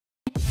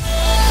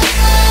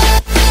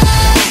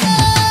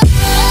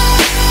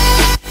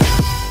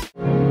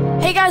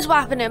guys, what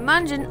happened in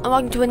Mansion? I'm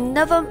welcome to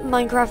another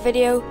Minecraft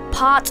video,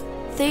 part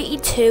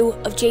 32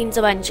 of Jaydn's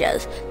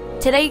Adventures.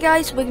 Today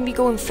guys, we're going to be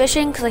going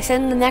fishing, because I said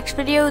in the next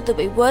video that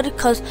we would,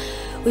 because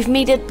we've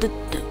made it,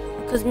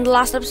 because in the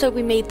last episode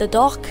we made the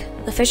dock,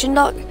 the fishing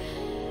dock.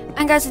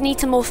 And guys, I need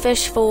some more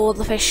fish for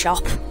the fish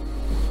shop.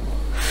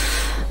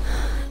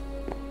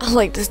 I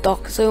like this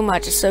dock so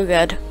much, it's so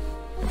good.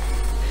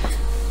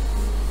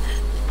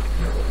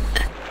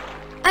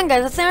 And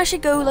guys, I think I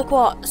should go, like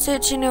what,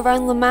 searching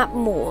around the map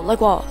more,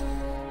 like what?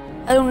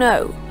 I don't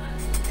know.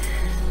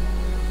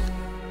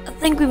 I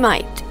think we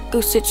might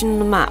go searching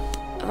the map,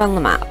 around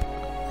the map,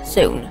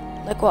 soon.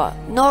 Like what?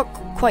 Not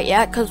quite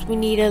yet, because we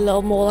need a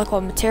little more, like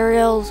what,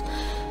 materials.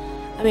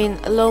 I mean,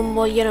 a little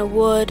more, you know,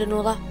 wood and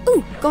all that.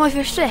 Ooh, got my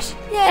first fish.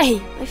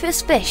 Yay, my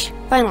first fish,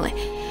 finally.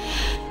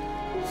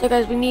 So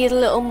guys, we need a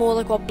little more,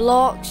 like what,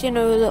 blocks, you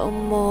know, a little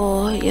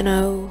more, you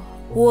know,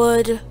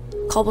 wood,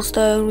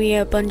 cobblestone, we need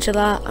a bunch of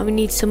that. And we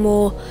need some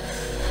more,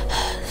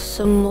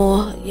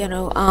 you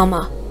know,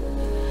 armor.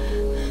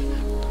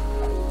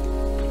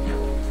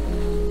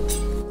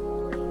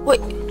 Wait,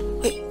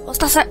 what's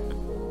that?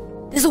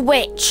 There's a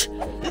witch.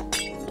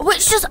 A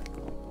witch just...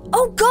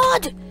 Oh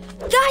God!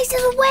 Guys,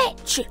 there's a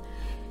witch!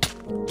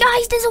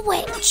 Guys, there's a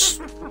witch!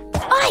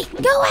 Hey,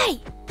 go away!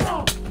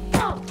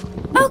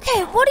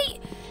 Okay, what are you...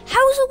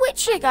 How's a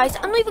witch here, guys?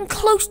 I'm not even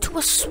close to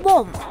a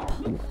swamp.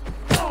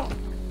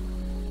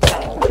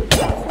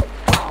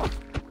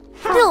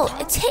 Still,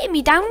 it's hitting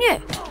me down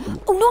here.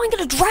 Oh no, I'm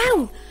gonna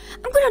drown!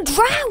 I'm gonna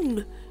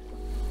drown!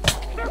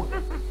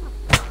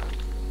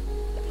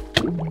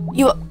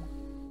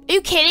 Are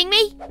you kidding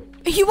me?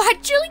 Are you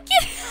actually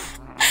kidding?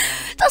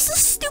 That's the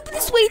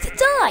stupidest way to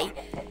die.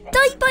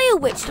 Die by a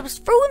witch that was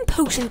throwing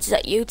potions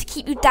at you to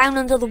keep you down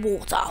under the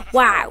water.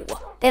 Wow.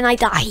 Then I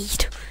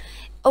died.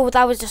 Oh,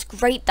 that was just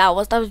great. That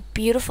was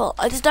beautiful.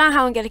 I just don't know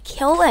how I'm gonna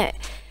kill it.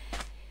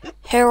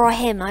 Her or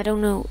him, I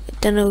don't know.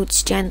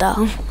 Its gender.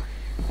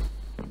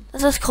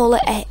 Let's just call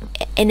it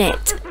an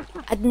it.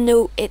 I don't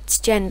know its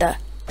gender.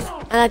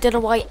 And I don't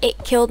know why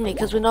it killed me,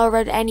 because we're not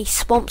around any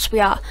swamps we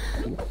are.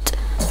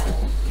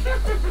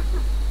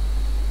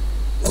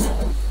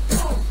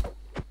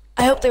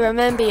 I hope they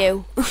remember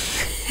you.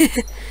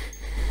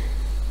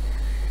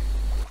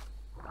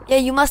 Yeah,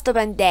 you must have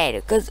been dead,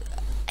 because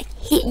I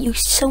hit you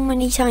so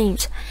many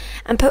times.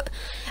 And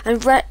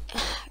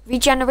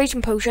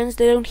regeneration potions,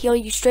 they don't heal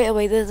you straight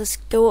away, they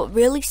just go up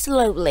really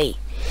slowly.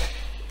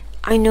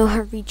 I know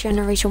how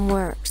regeneration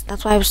works.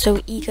 That's why I was so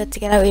eager to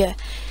get out of here.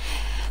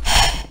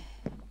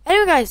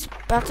 Anyway guys,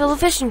 back to the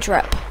fishing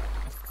trip.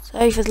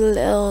 Sorry for the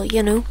little,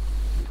 you know.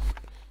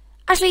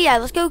 Actually, yeah,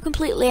 let's go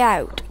completely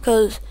out,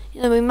 because,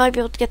 you know, we might be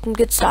able to get some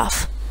good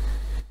stuff.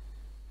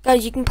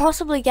 Guys, you can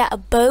possibly get a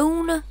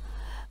bone,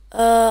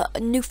 a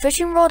new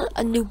fishing rod,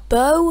 a new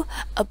bow,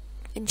 a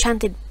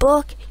enchanted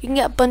book. You can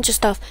get a bunch of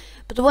stuff,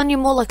 but the one you're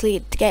more likely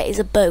to get is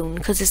a bone,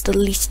 because it's the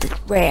least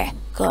rare.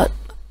 God,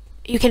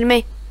 are you kidding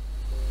me?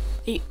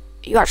 Are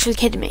you actually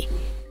kidding me?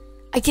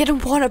 I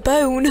didn't want a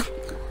bone.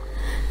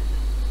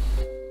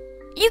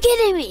 You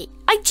kidding me?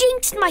 I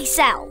jinxed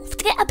myself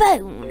to get a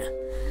bone.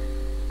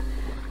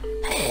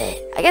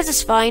 I guess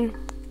it's fine.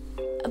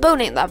 A bone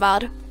ain't that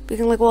bad. We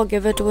can, like, well,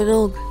 give it to a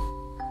dog.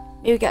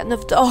 Maybe get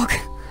another dog.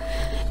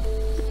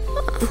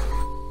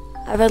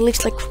 I have at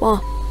least, like,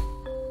 what?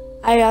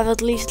 I have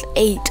at least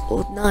 8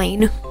 or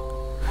 9.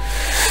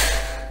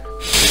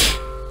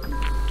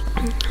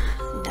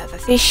 Another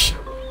fish.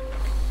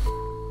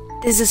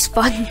 This is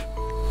fun.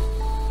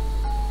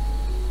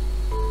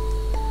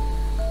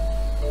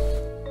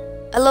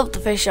 I love the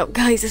fish shop,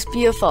 guys. It's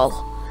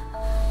beautiful.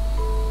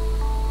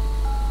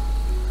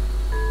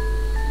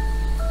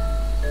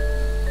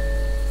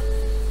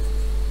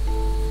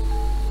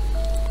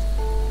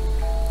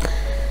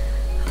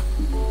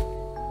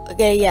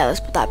 Okay, yeah, let's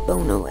put that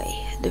bone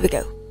away. There we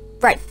go.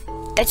 Right,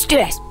 let's do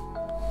this.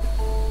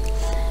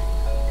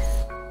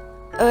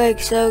 Okay,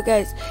 so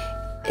guys,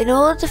 in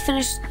order to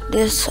finish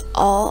this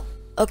all,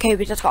 okay,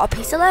 we just got a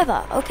piece of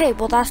leather. Okay,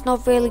 well that's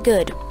not really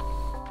good.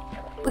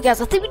 But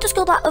guys, I think we just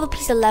got that other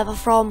piece of leather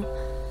from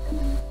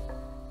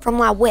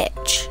that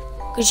witch,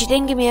 because she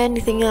didn't give me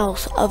anything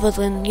else other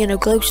than, you know,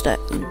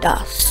 glowstone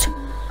dust.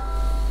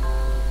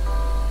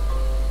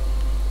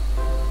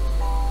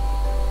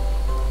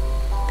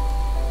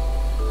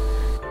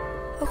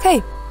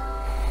 Okay.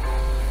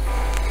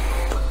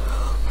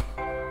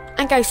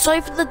 And guys,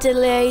 sorry for the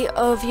delay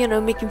of, you know,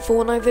 making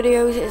Fortnite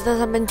videos. It's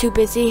just I've been too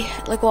busy.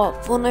 Like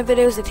what? Fortnite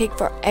videos, they take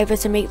forever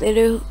to make, they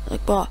do.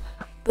 Like what?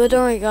 But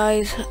don't worry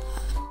guys.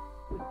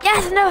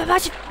 Yes,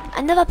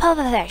 another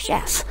pufferfish,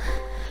 yes.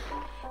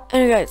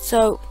 Anyway,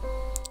 so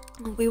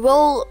we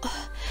will,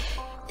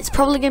 it's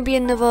probably gonna be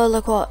another,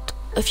 like what,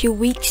 a few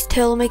weeks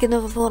till I make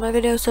another Fortnite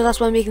video, so that's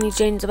why I'm making these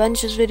Jaydn's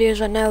Adventures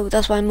videos right now.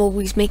 That's why I'm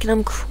always making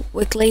them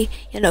quickly,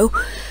 you know,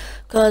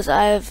 because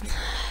I have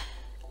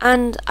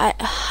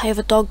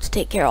a dog to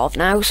take care of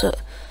now, so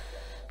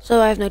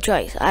I have no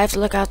choice. I have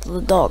to look after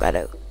the dog, I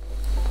do.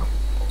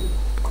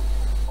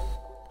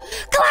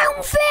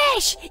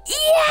 Clownfish!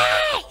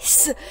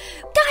 Yes!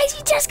 Guys,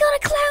 we just got a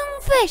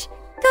clownfish!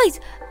 Guys,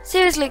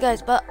 Seriously,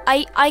 guys, but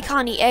I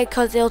can't eat it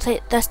because it'll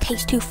just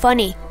taste too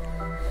funny.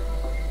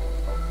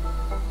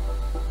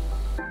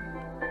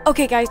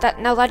 Okay, guys, that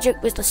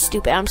joke was just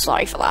stupid. I'm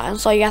sorry for that. I'm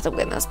sorry you have to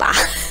witness that.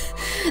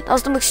 That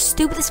was the most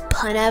stupidest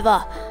pun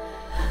ever.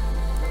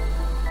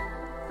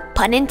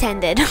 Pun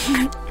intended.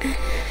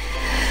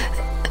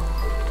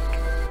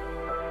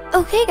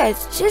 Okay,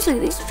 guys, seriously,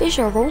 these fish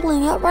are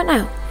rolling up right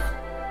now.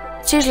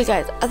 Seriously,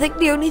 guys, I think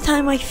the only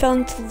time I fell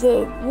into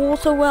the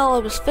water while I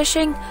was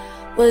fishing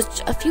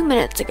was a few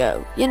minutes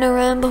ago. You know,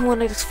 remember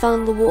when I just fell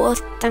in the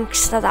water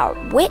thanks to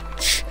that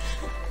witch?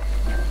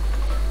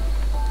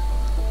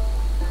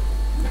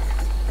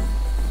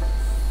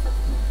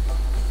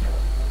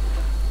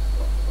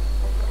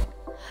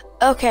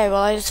 Okay,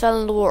 well, I just fell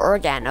in the water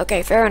again.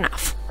 Okay, fair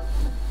enough.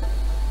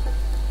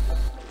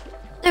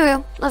 There we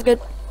go, that's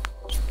good.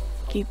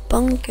 Keep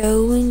on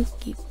going,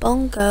 keep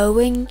on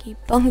going, keep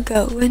on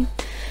going.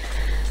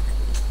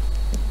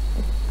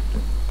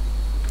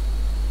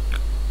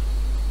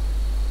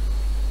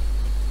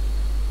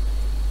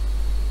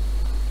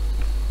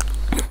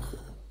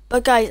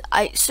 But guys,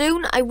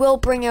 soon I will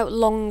bring out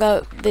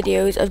longer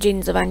videos of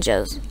Jaydn's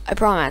Adventures. I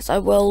promise, I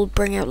will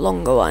bring out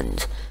longer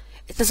ones.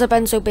 It's just I've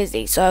been so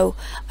busy, so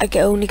I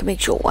can only make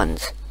short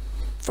ones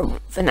for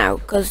now,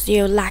 because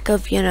lack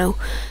of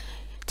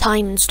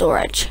time and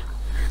storage.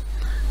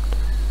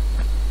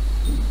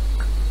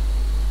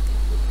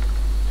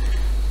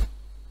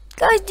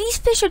 Guys, these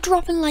fish are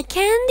dropping like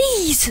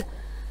candies.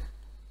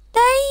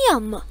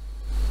 Damn.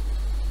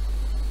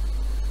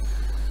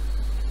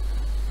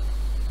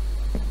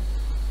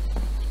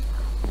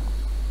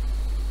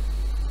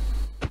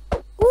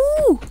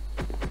 Ooh.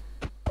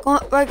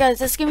 Right, guys,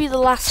 this is gonna be the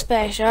last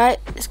fish, alright?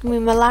 It's gonna be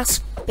my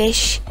last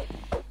fish.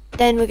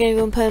 Then we're gonna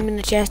go and put them in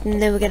the chest,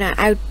 and then we're gonna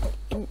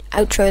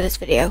outro this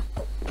video.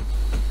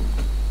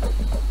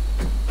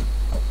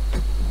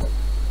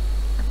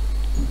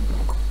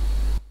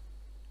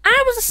 And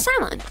it was a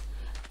salmon.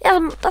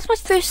 Yeah, that's my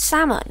first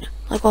salmon,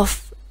 like,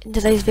 off in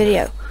today's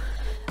video.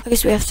 Okay,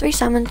 so we have 3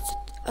 salmons.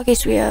 Okay,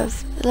 so we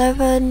have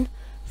 11,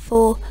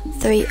 4,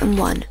 3, and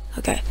 1.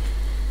 Okay.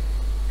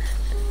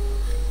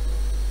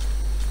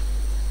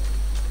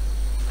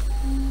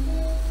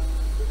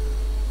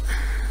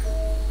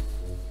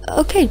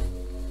 Okay.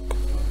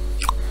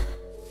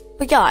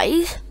 But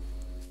guys,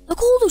 look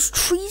at all those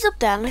trees up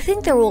there, and I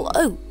think they're all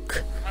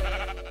oak.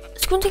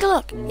 Let's go and take a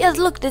look. Yeah,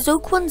 look, there's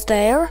oak ones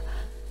there.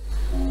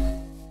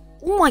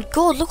 Oh my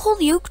god, look at all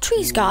the oak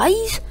trees,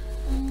 guys.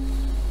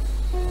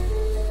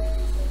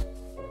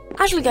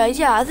 Actually, guys,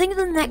 yeah, I think in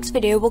the next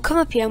video we'll come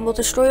up here and we'll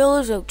destroy all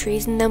those oak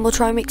trees, and then we'll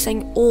try and make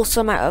something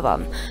awesome out of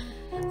them.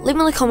 Leave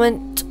me a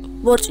comment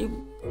what you...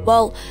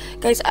 Well,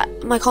 guys,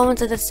 my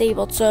comments are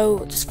disabled,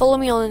 so just follow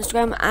me on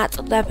Instagram at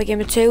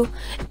LeopardGamer2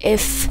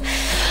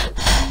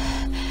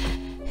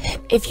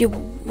 if you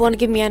want to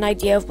give me an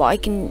idea of what I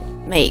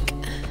can make.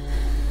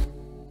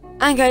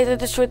 And guys, I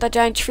destroyed that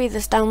giant tree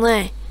that's down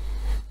there.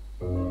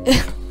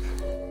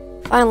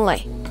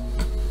 Finally.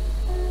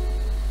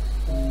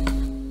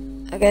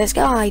 Okay, let's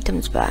get our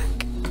items back.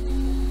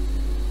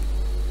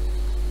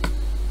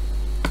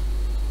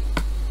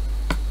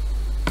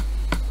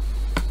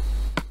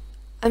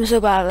 I'm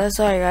so bad at this,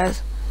 sorry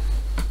guys.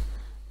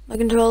 My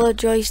controller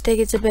joystick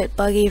is a bit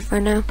buggy for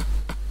now.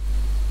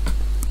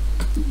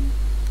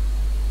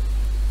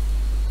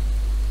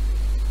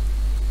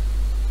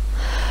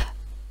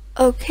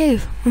 Okay.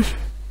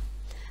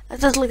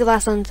 Let's just look at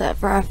that sunset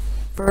for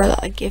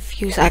like a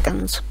few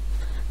seconds.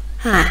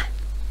 Huh.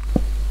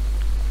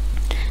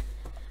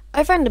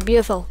 I find it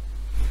beautiful.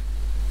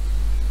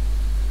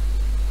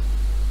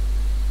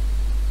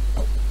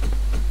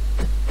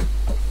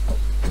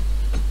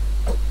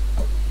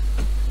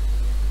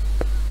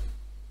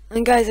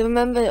 And guys, I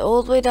remember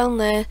all the way down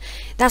there,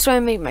 that's where I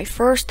made my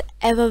first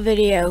ever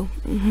video.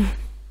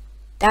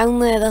 Down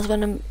there, that's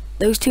when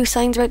those 2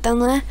 signs right down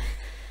there,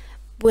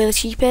 where the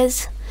sheep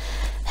is,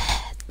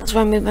 that's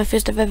where I made my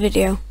first ever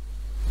video.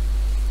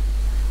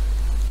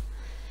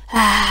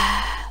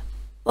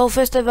 Well,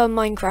 first ever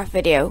Minecraft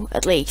video,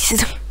 at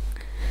least.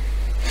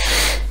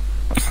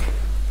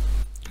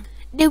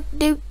 Doop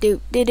doop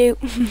doop doop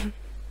doop.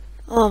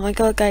 Oh my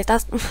god, guys,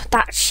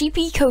 that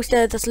sheepy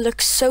coaster just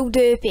looks so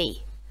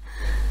derpy.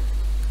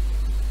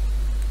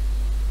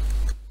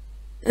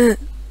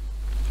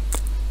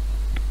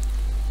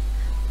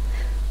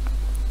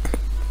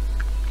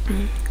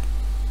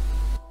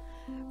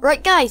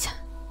 Right guys,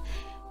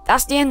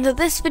 that's the end of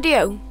this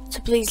video,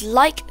 so please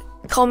like,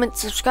 comment,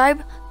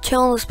 subscribe, turn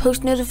on those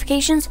post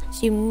notifications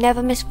so you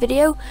never miss a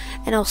video,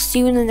 and I'll see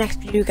you in the next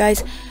video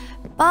guys.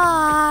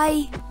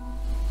 Bye!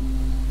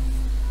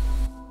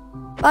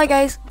 Bye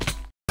guys!